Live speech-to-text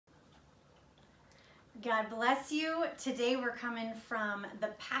God bless you. Today we're coming from the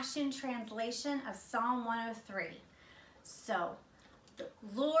Passion Translation of Psalm 103. So, the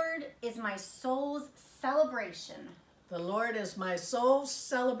Lord is my soul's celebration. The Lord is my soul's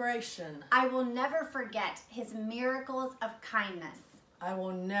celebration. I will never forget his miracles of kindness. I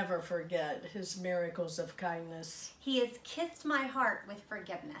will never forget his miracles of kindness. He has kissed my heart with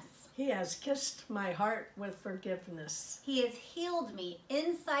forgiveness. He has kissed my heart with forgiveness. He has healed me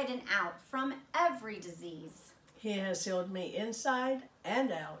inside and out from every disease. He has healed me inside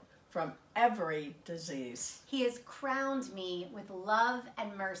and out from every disease. He has crowned me with love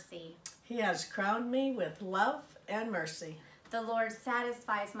and mercy. He has crowned me with love and mercy. The Lord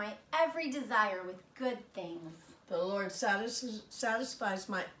satisfies my every desire with good things. The Lord satisfies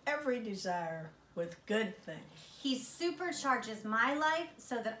my every desire with good things. He supercharges my life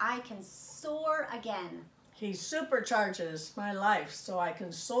so that I can soar again. He supercharges my life so I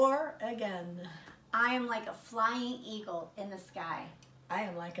can soar again. I am like a flying eagle in the sky. I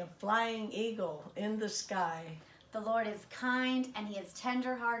am like a flying eagle in the sky. The Lord is kind and he is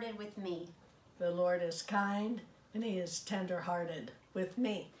tenderhearted with me. The Lord is kind and he is tenderhearted with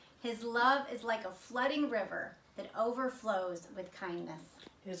me. His love is like a flooding river that overflows with kindness.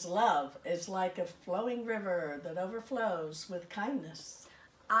 His love is like a flowing river that overflows with kindness.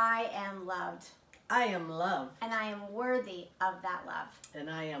 I am loved. I am loved. And I am worthy of that love. And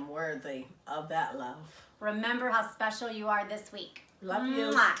I am worthy of that love. Remember how special you are this week. Love you.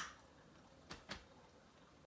 Mwah.